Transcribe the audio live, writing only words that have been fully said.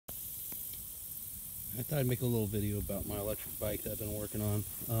I thought I'd make a little video about my electric bike that I've been working on.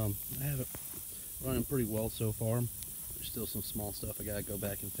 I have it running pretty well so far. There's still some small stuff I gotta go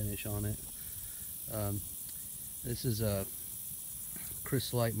back and finish on it. This is a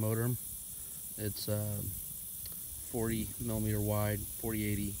crystalite motor. It's 40 millimeter wide,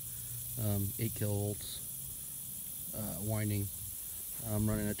 4080, 8 kilovolts winding. I'm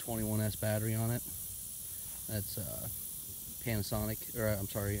running a 21S battery on it. That's Panasonic, or I'm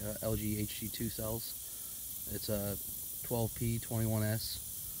sorry, LG HG2 cells. It's a 12P 21S,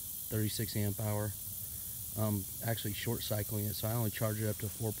 36 amp hour. Actually short cycling it, so I only charge it up to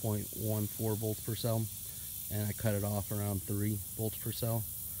 4.14 volts per cell, and I cut it off around 3 volts per cell,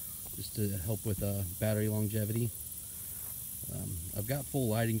 just to help with battery longevity. I've got full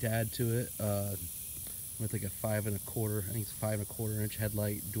lighting to add to it, with like a 5 1/4, I think it's 5 1/4 inch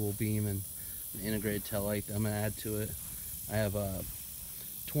headlight, dual beam, and an integrated tail light that I'm gonna add to it. I have a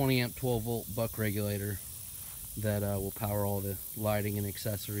 20 amp 12 volt buck regulator that will power all the lighting and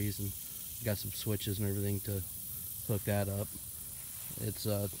accessories, and got some switches and everything to hook that up. It's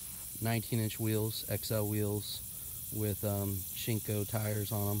 19-inch wheels, XL wheels with Shinko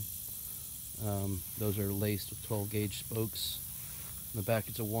tires on them. Those are laced with 12 gauge spokes. In the back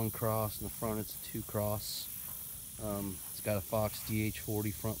it's a 1 cross, in the front it's a 2 cross. It's got a Fox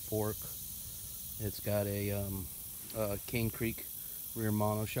DH40 front fork. It's got a Cane Creek rear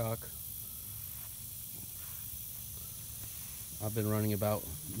monoshock. I've been running about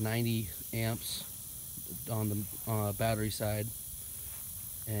 90 amps on the battery side,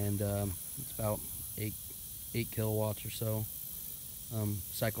 and it's about 8 kilowatts or so.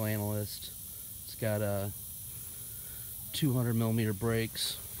 Cycle analyst. It's got 200 millimeter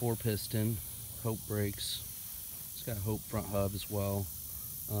brakes, 4 piston, Hope brakes. It's got Hope front hub as well.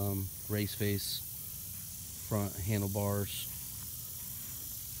 Race face front handlebars.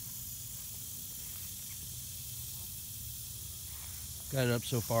 Got it up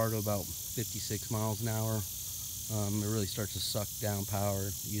so far to about 56 miles an hour. It really starts to suck down power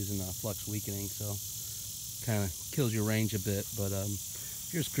using flux weakening, so kind of kills your range a bit. But if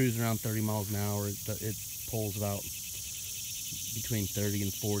you're just cruising around 30 miles an hour, it pulls about between 30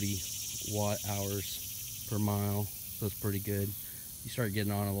 and 40 watt hours per mile, so it's pretty good. You start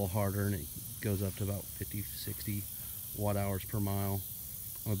getting on a little harder and it goes up to about 50, 60 watt hours per mile.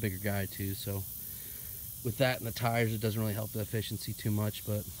 I'm a bigger guy too, so with that and the tires, it doesn't really help the efficiency too much.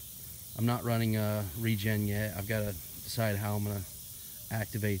 But I'm not running a regen yet. I've got to decide how I'm going to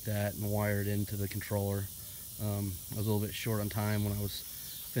activate that and wire it into the controller. I was a little bit short on time when I was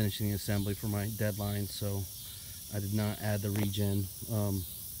finishing the assembly for my deadline, so I did not add the regen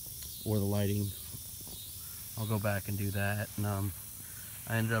or the lighting. I'll go back and do that. And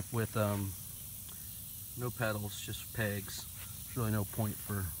I ended up with no pedals, just pegs. There's really no point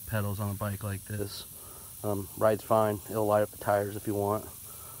for pedals on a bike like this. Rides fine. It'll light up the tires if you want.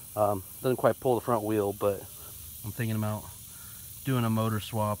 Doesn't quite pull the front wheel, but I'm thinking about doing a motor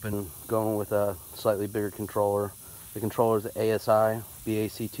swap and going with a slightly bigger controller. The controller is the ASI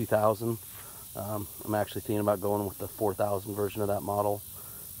BAC 2000. I'm actually thinking about going with the 4000 version of that model,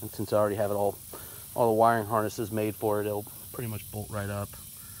 and since I already have it all the wiring harnesses made for it, it'll pretty much bolt right up,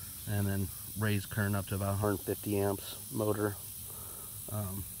 and then raise current up to about 150 amps motor.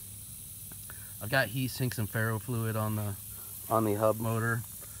 I've got heat sinks and ferrofluid on the hub motor.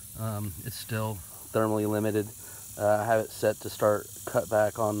 It's still thermally limited. I have it set to start cut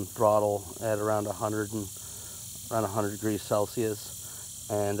back on throttle at around 100 degrees Celsius,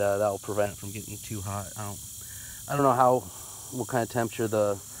 and that will prevent it from getting too hot. I don't know what kind of temperature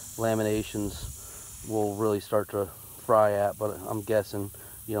the laminations will really start to fry at, but I'm guessing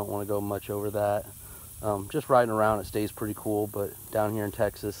you don't want to go much over that. Just riding around, it stays pretty cool, but down here in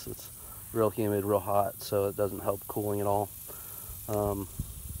Texas, it's real humid, real hot, so it doesn't help cooling at all.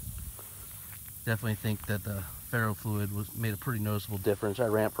 Definitely think that the ferrofluid made a pretty noticeable difference. I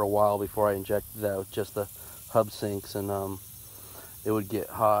ran it for a while before I injected that with just the hub sinks, and it would get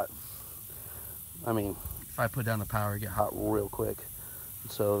hot. I mean, if I put down the power, it'd get hot real quick.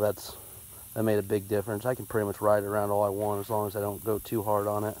 So that made a big difference. I can pretty much ride it around all I want as long as I don't go too hard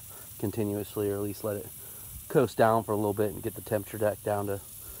on it continuously, or at least let it coast down for a little bit and get the temperature back down to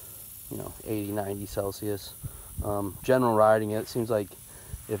 80, 90 Celsius. General riding, it seems like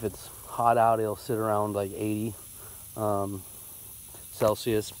if it's hot out, it'll sit around like 80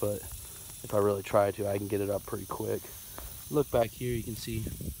 Celsius, but if I really try to, I can get it up pretty quick. Look back here, you can see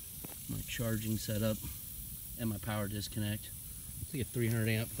my charging setup and my power disconnect. It's like a 300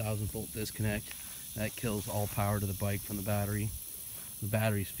 amp 1000 volt disconnect. That kills all power to the bike from the battery. The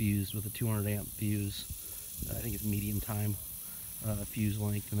battery's fused with a 200 amp fuse. I think it's medium time fuse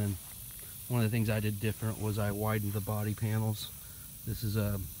length, and then One of the things I did different was I widened the body panels. This is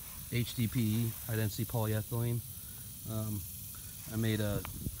a HDPE, high density polyethylene. I made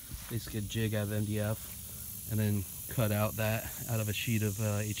basically a jig out of MDF and then cut out of a sheet of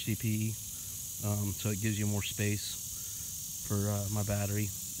HDPE, so it gives you more space for my battery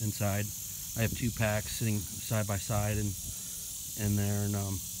inside. I have 2 packs sitting side by side in there, and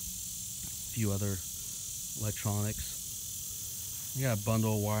a few other electronics. I got a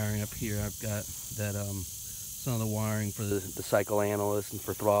bundle of wiring up here. I've got that some of the wiring for the cycle analyst and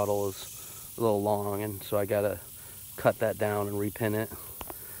for throttle is a little long, and so I gotta cut that down and repin it.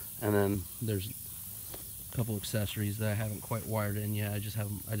 And then there's a couple accessories that I haven't quite wired in yet. I just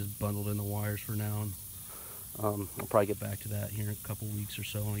bundled in the wires for now, and I'll probably get back to that here in a couple weeks or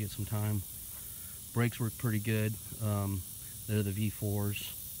so when I get some time. Brakes work pretty good. They're the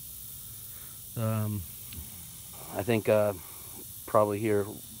V4s. I think probably here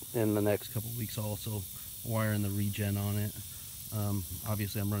in the next couple weeks also wiring the regen on it.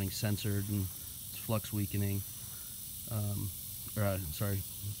 Obviously I'm running censored and it's flux weakening,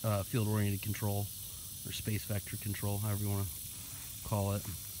 field oriented control or space vector control, however you want to call it.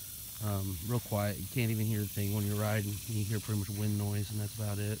 Real quiet, you can't even hear the thing when you're riding. You hear pretty much wind noise, and that's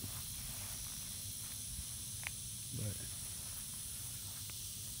about it. But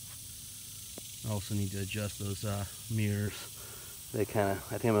I also need to adjust those mirrors. I think I'm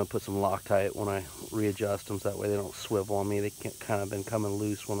gonna put some Loctite when I readjust them, so that way they don't swivel on me. They kind of been coming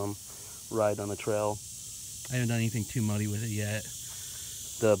loose when I'm riding on the trail. I haven't done anything too muddy with it yet.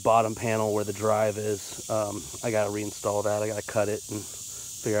 The bottom panel where the drive is, I gotta reinstall that. I gotta cut it and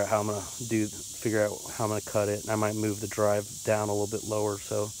figure out how I'm gonna cut it. And I might move the drive down a little bit lower,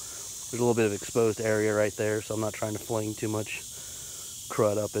 so there's a little bit of exposed area right there, so I'm not trying to fling too much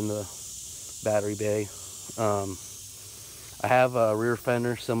crud up in the battery bay. I have a rear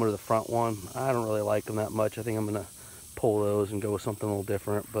fender similar to the front one. I don't really like them that much. I think I'm gonna pull those and go with something a little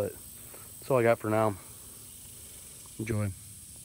different, but that's all I got for now. Enjoy.